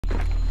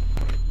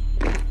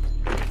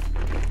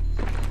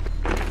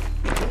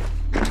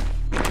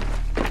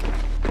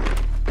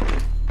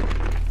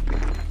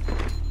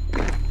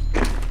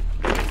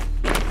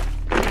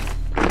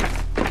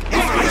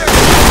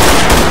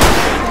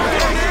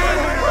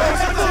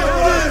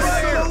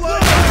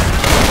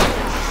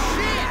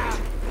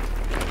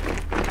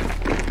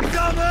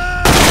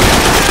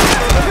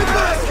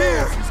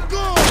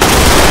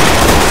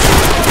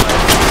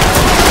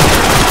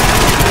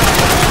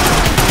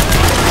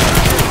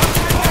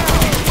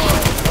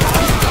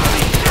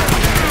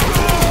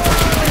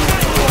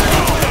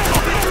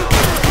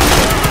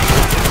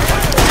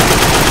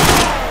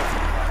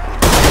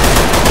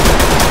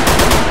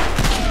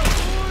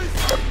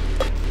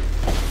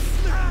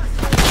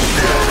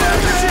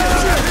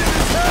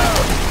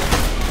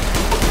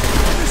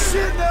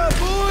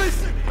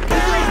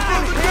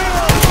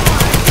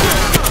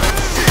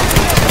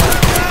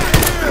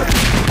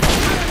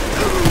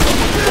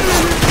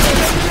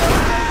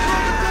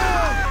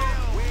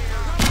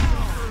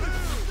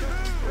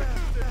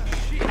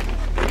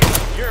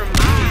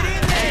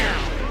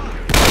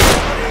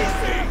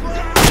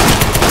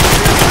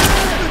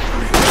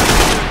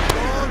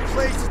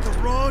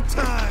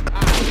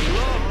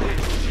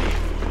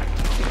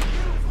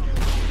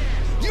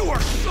are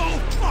so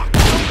fucked!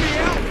 Don't be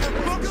out for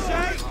fuck's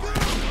sake!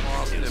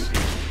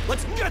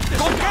 Let's get this!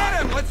 Go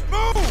get him! Let's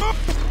move!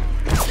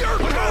 You're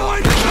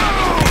going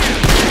down!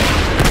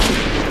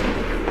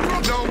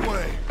 No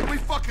way! We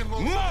fucking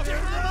lost.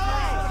 Get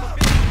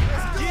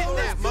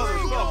that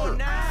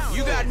motherfucker!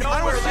 You got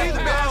nowhere left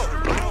to go!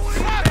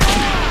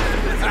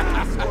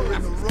 We're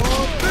in the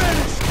wrong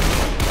finish!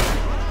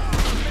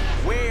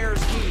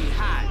 Where's he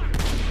hiding?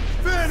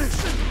 Finish!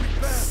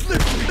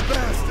 Slippery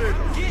bastard!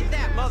 Get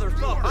that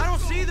motherfucker! I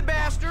don't see the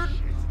bastard!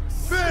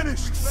 Finish!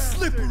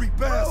 Slippery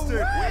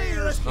bastard!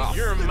 Where's he?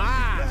 You're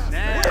mine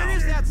now! Where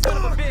is that son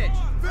of a bitch?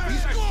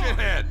 He's a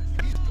shithead!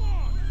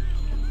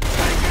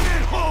 Taking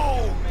it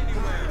home!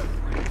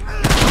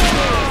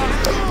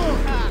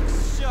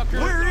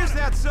 Where is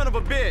that son of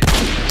a bitch?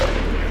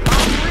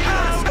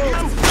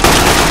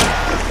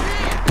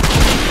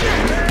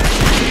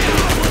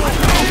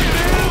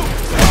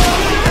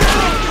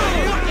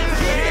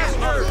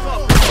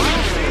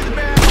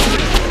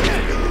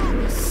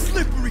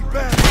 Slippery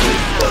bastard!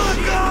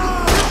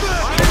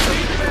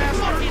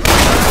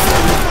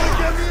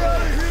 Get me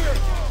out of here!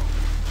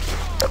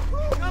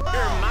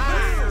 You're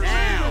mine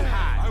now!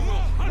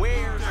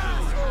 Where's he?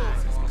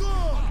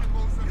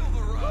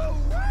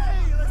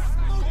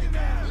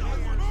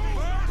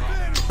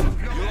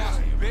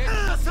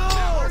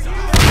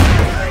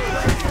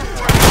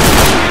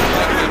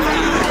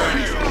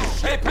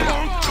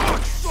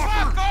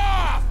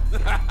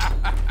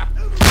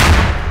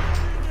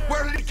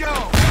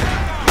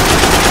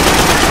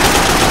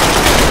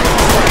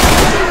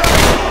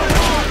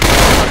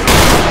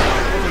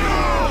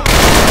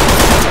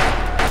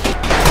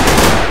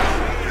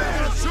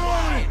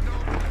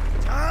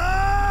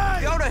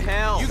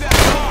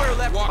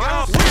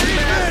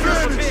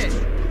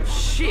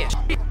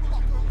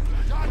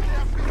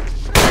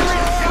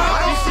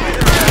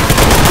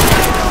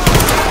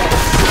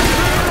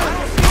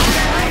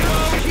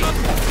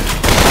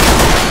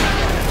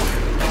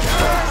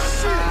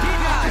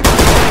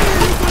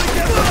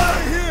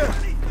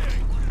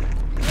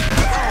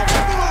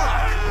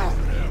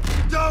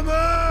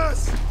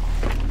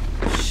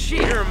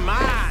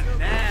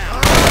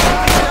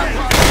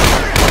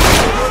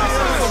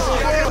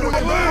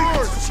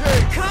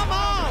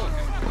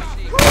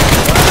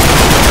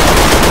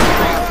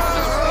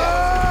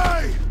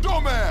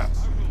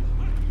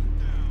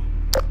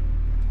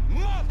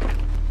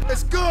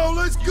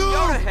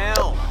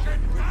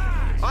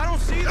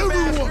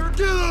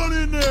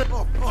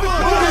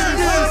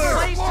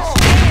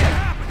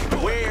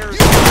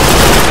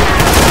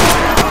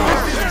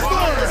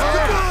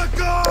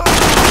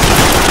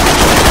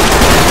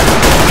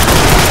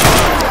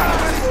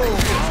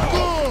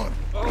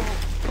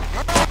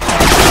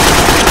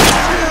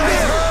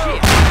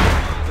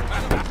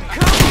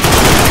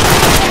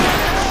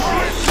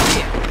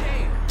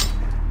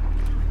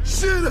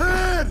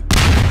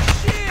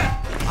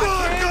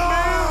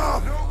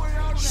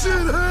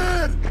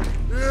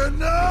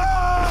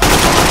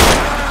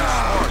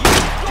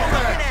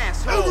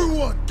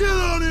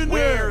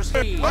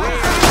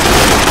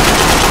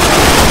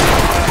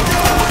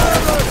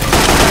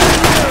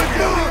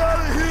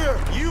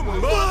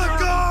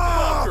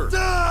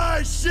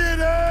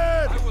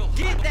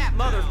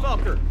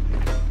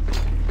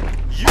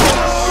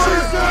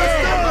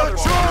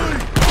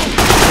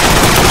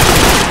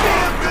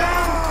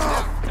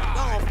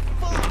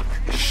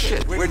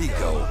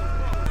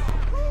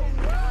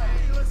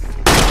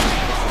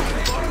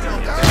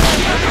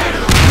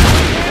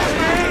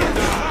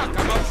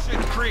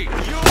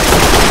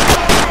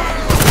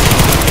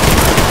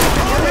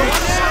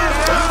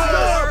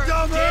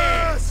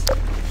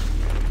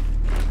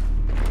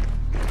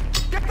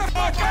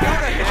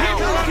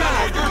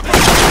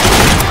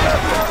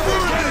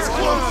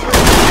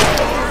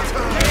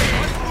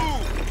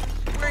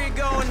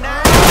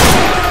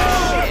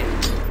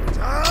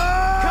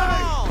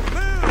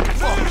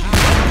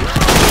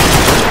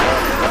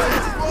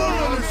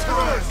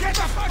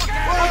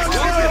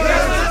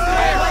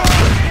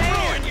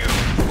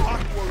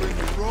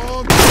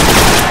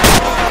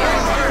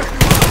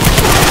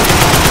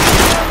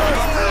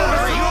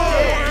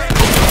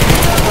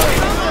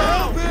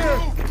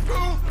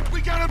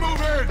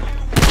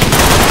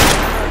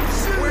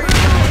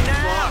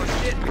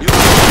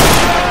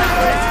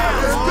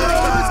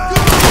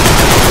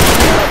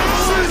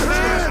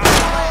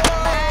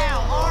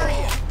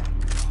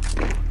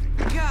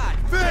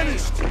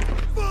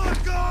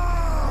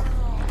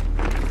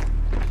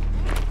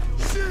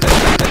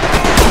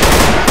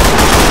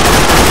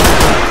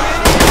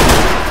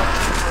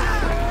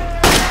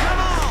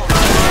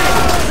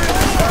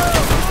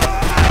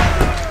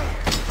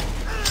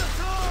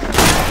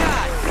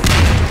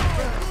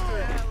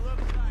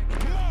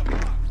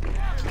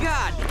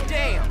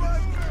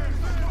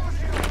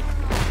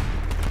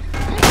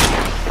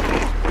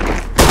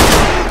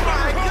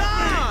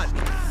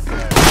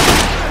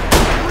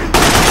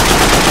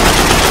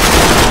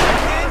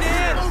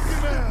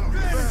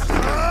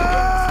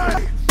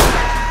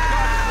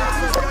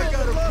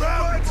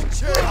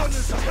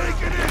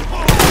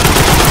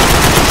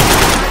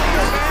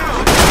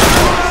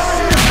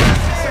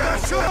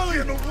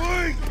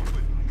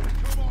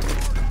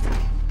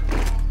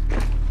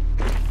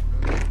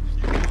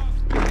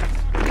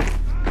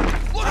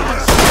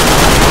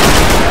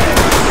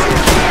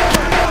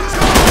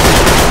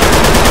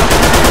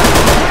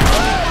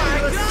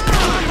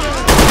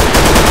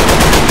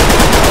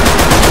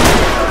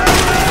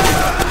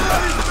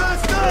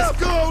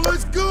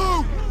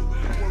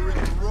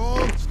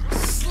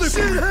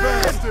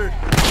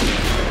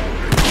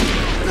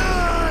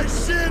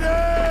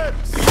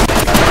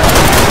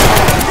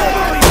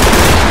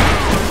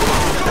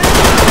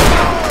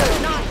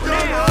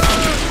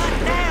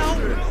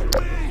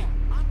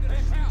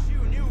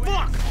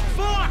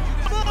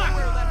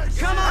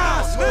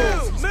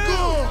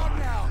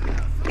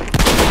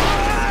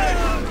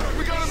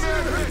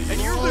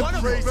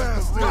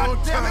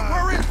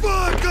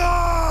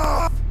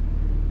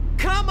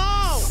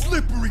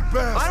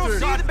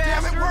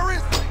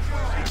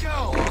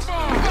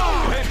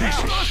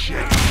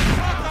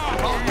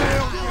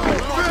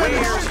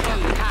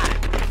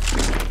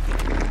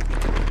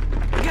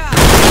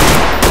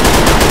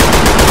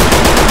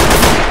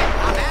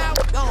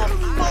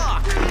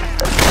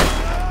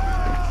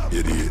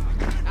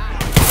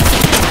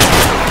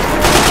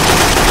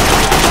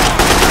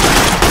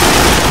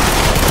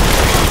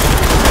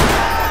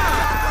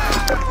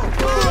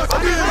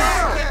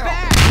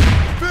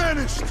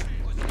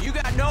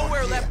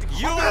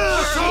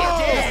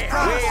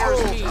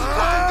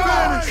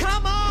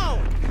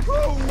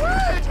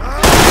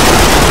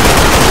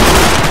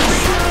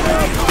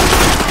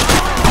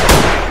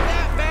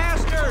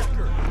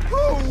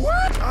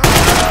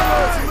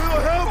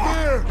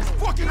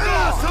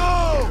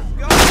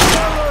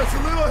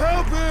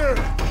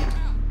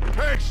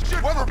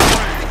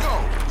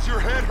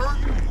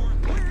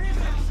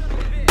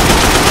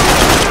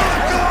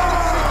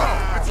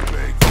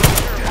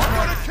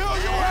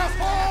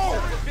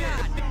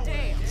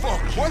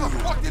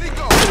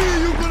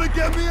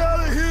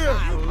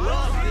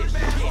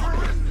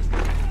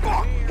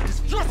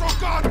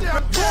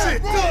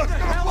 Shit, look!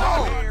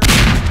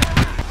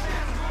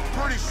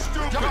 Pretty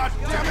stupid! God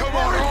damn it, come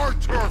on our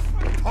turf,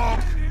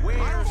 punk! I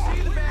don't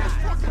see the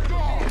bastard!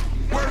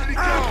 Where did he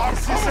go? I'm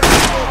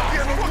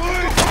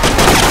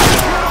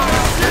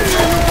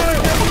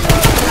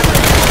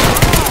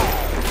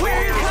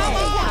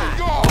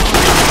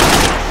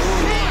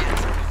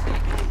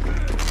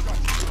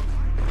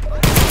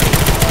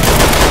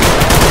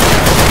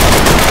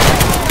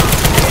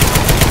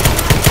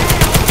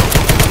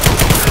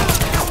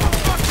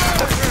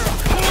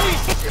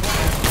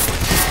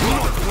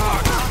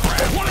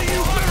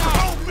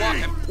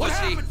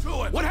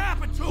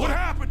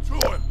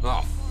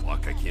Oh,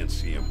 fuck, I can't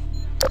see him.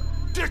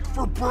 Dick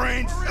for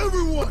brains!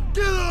 Everyone,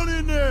 get on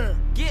in there!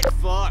 Get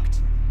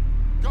fucked!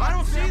 I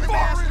don't see the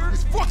bastard!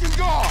 He's fucking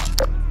gone!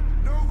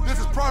 This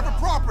is private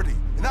property,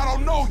 and I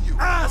don't know you!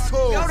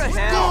 Assholes! Go to He's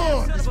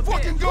hell! gone! He's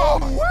fucking Go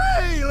gone!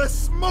 away! Let's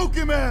smoke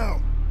him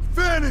out!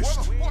 Finished!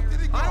 Where the fuck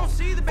did he go? I don't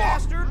see the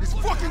bastard! He's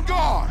fucking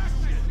gone!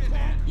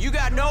 You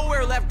got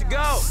nowhere left to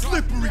go!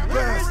 Slippery God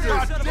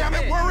bastard! damn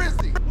it, where is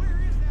he?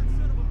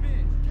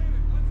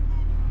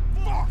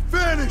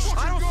 Finished!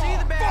 I don't see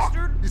the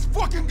bastard! He's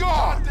fucking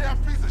gone! Goddamn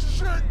piece of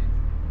shit!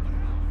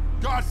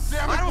 God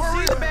damn it, I don't where see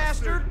is the he?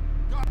 bastard!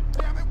 God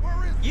damn it,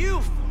 where is he?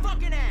 You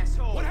fucking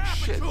asshole! What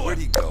happened to him? Where'd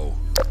he go?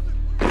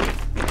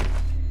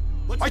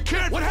 I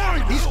can't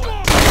find him! He's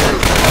gone!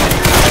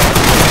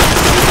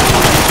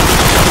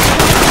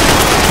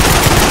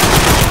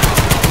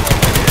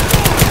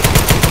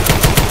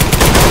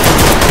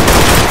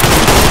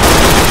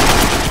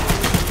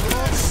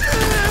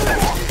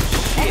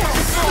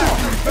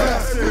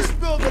 We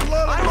spilled a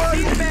lot of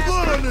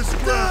blood on this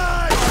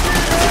ground!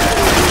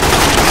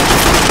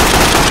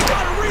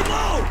 Gotta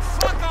reload!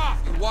 Fuck off,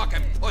 you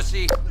walking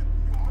pussy!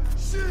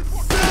 Let's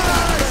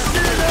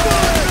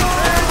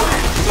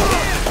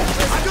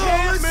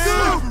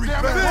go!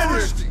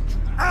 Finished!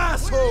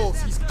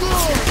 Assholes! He's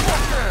gone!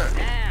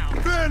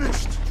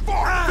 Finished!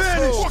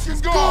 Finished! Fucking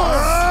He's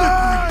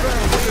gone!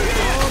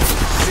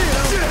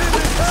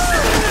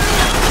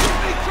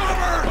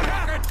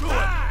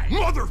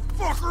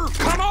 Motherfucker!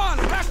 Come on,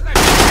 pass that!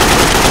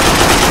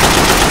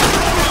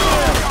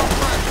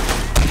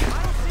 I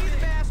don't see the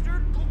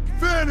bastard!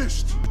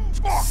 Finished!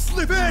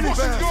 Slippery Finished.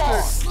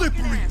 bastard!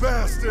 Slippery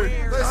bastard!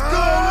 Let's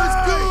go!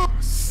 Let's go!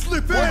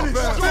 Slippery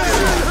bastard!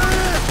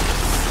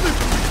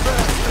 Slippery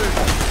bastard!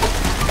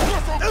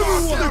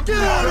 Everyone, get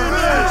out of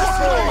here!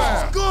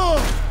 He's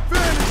gone!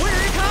 Finished!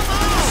 Come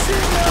on!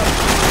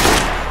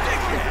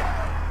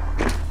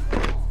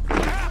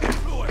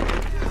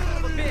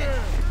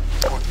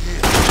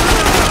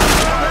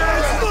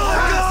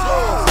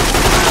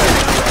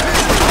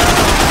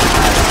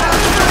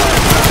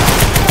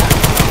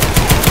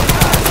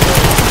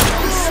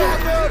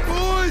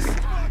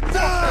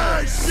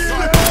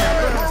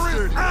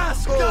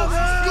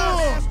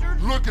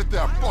 Look at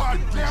that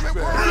fucking damn it!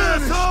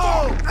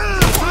 Asshole!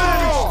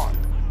 Asshole!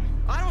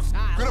 I don't see.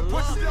 Gonna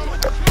put you down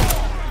with the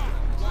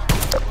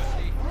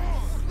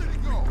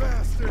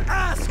Bastard!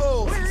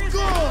 Assholes! He's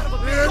gone!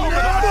 Where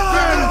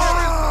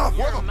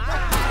the fuck?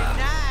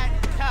 Night,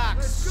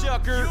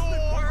 cocksucker!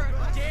 You're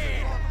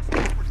dead!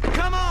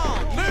 Come on!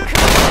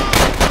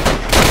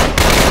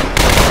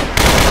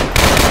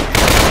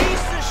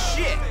 Piece of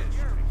shit!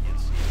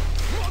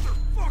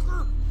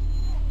 Motherfucker!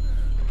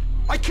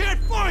 I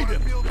can't find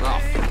him! We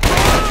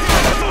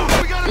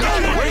gotta go!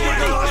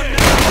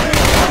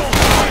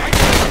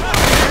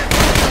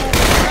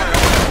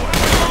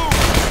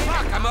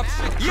 Fuck, I'm up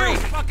to the creek! You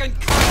fucking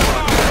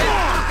cunt!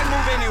 Can't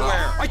move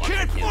anywhere! I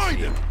can't find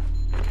him!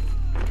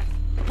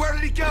 Where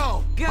did he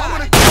go? God. I'm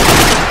gonna... I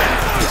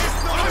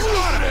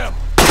spotted him!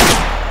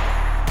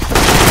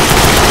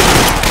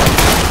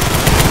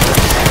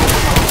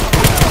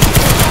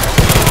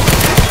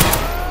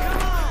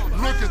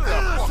 Look at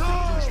that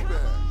fucking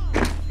douchebag!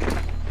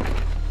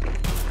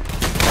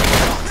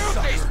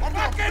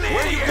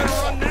 Where are you gonna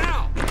run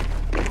now?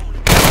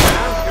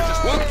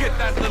 We'll get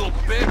that little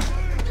bitch!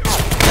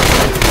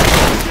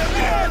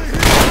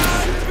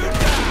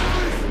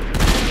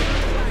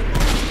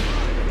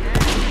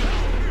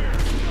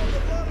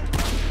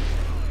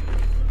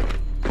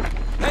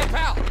 Hey,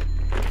 pal!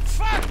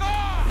 Fuck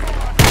off!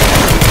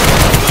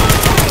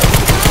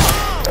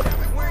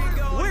 Where are you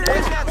going? Where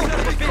is that son of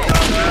a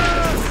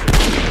bitch?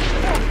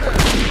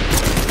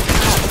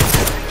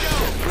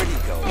 Where'd he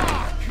go?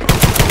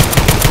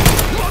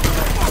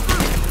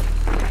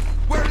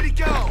 Where did he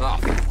go?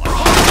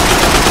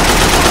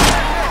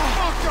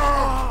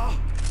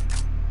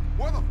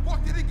 Where the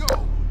fuck did he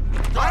go?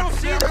 I don't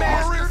see the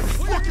bastard! He's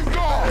fucking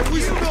gone!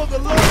 We spilled a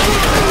lot!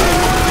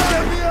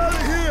 Get me out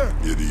of here!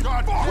 Idiot!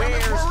 God damn it, where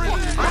is he?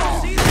 I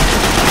don't see the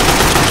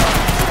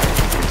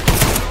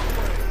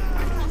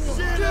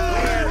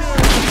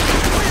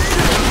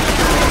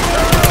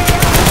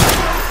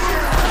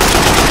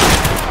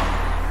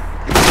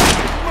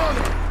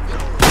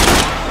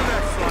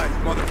Next slide,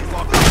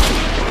 motherfucker!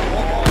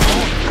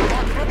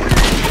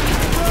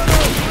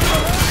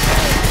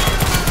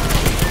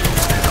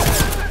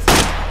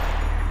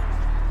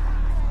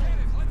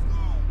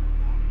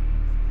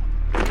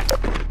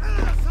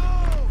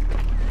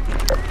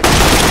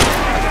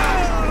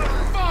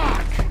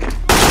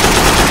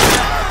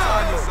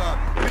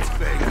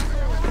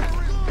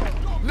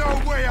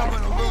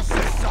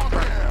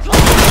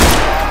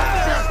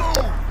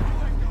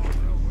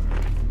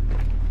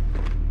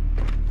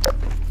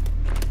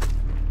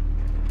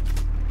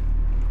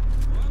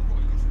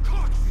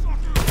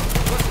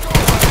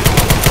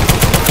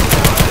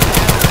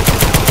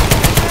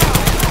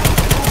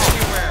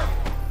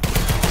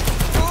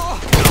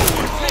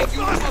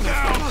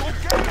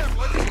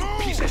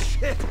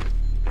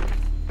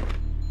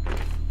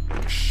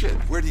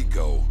 he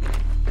go?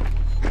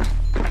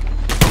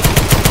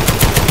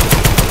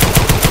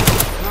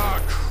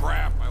 Ah,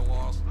 crap, I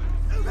lost it.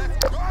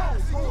 Let's go!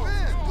 He's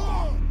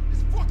gone!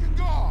 He's fucking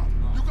gone!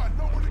 You got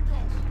nowhere to go!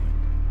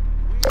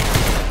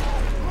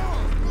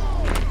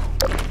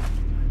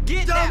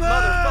 Get that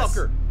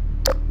motherfucker!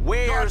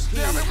 Where's he?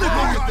 Damn it, look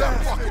at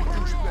that fucking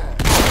douchebag!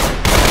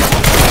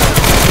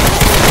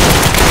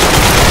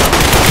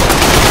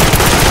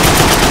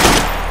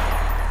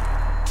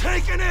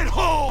 Taking it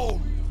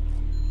home!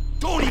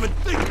 Don't even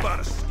think about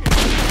escape!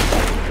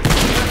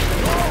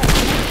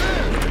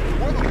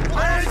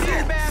 I see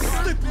you,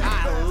 bastard! I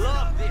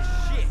love this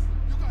shit!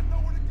 You got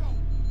nowhere to go!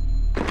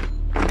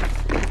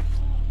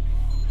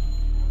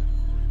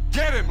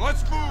 Get him,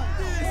 let's move!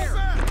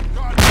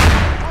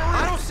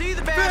 I don't see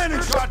the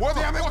bastard! God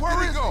damn it,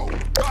 where is he?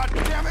 God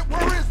damn it,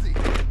 where is he?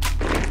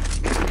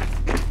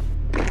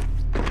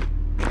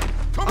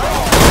 Come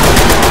on!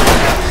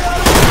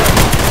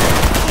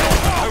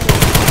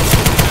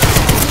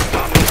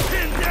 Got me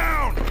pinned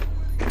down!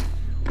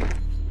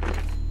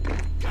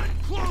 Get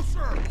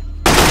closer!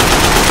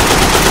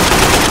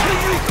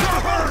 You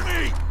can't hurt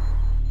me!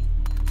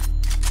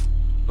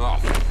 Oh,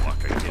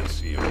 fuck, I can't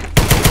see him.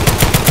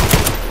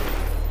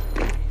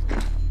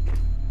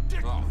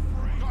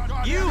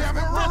 You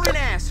fucking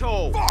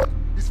asshole! Fuck!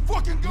 He's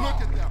fucking gone!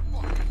 Look at that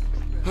fucking...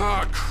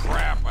 Ah,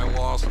 crap, I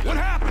lost it. What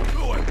happened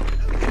to him?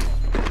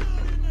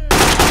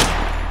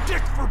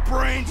 Dick for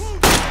brains!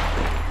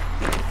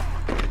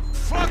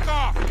 Fuck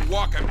off, you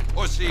walking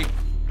pussy!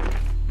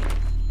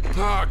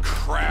 Ah,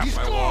 crap,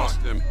 I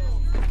lost him.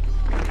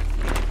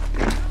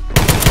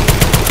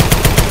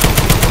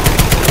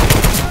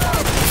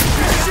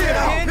 Shit,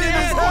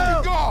 he's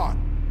fucking gone!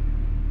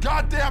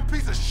 Goddamn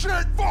piece of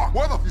shit! Fuck!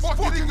 Where the fuck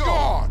did he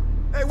go?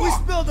 Hey, we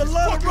spilled a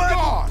lot of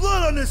rival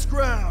blood on this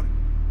ground!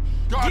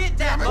 God Get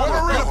that damn it! Where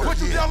motherfucker. is he?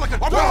 Put you down like a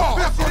dog!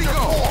 Where did he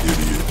go?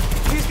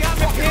 He's got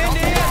me pinned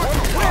in!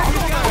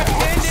 He's got me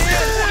pinned in!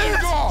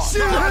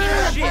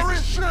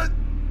 Shit!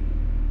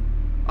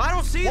 I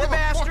don't see the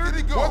bastard!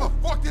 Where the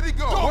fuck did he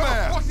go? Where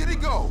the fuck did he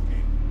go?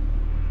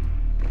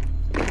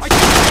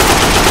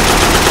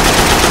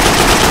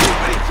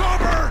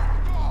 Cover!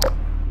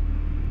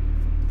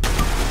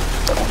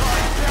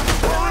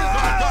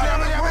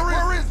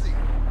 Where is he?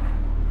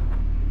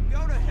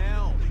 Go to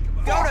hell!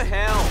 Go to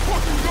hell!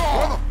 Fucking gone!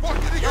 Where the fuck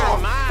did he go? You're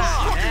mine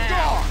Fucking now.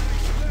 gone!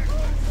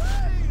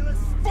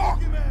 Fuck!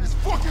 He's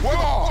fucking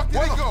gone!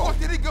 Where the fuck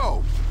did he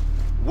go?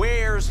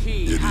 Where's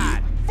he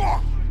hiding?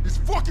 Fuck! He's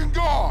fucking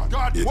gone!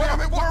 God damn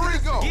it, where did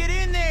he go? Get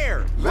in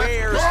there!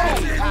 Where's go.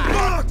 he hiding?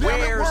 Damn it,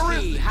 Where's where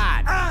is he he?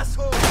 hiding?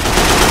 Asshole!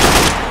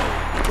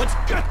 Let's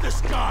get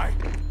this guy!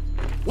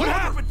 What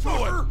happened to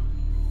him?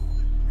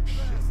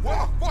 Where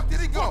the fuck did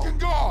he go? Fucking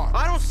gone!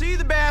 I don't see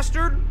the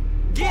bastard!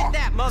 Get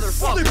that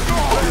motherfucker! Fucking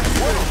gone!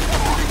 Where the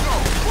fuck did he go?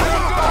 Where the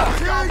fuck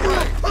did he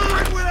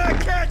go? When I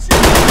catch you!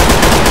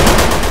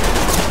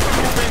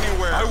 Move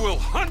anywhere! I will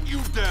hunt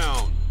you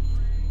down!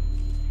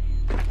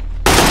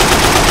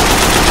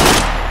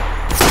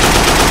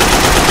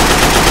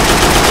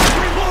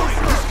 Reloading!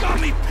 He's got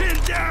me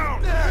pinned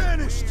down!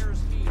 Vanished!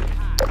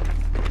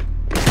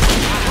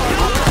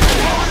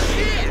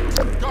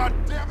 God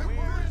damn it,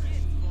 where is he?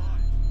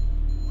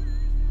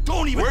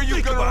 Don't even Where you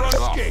think gonna about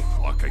run? escape!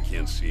 Oh, fuck, I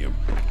can't see him.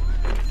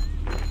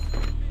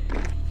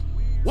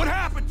 What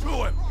happened to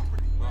him?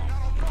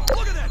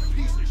 Look at that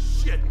piece of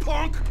shit,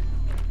 punk!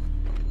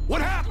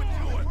 What happened to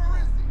him?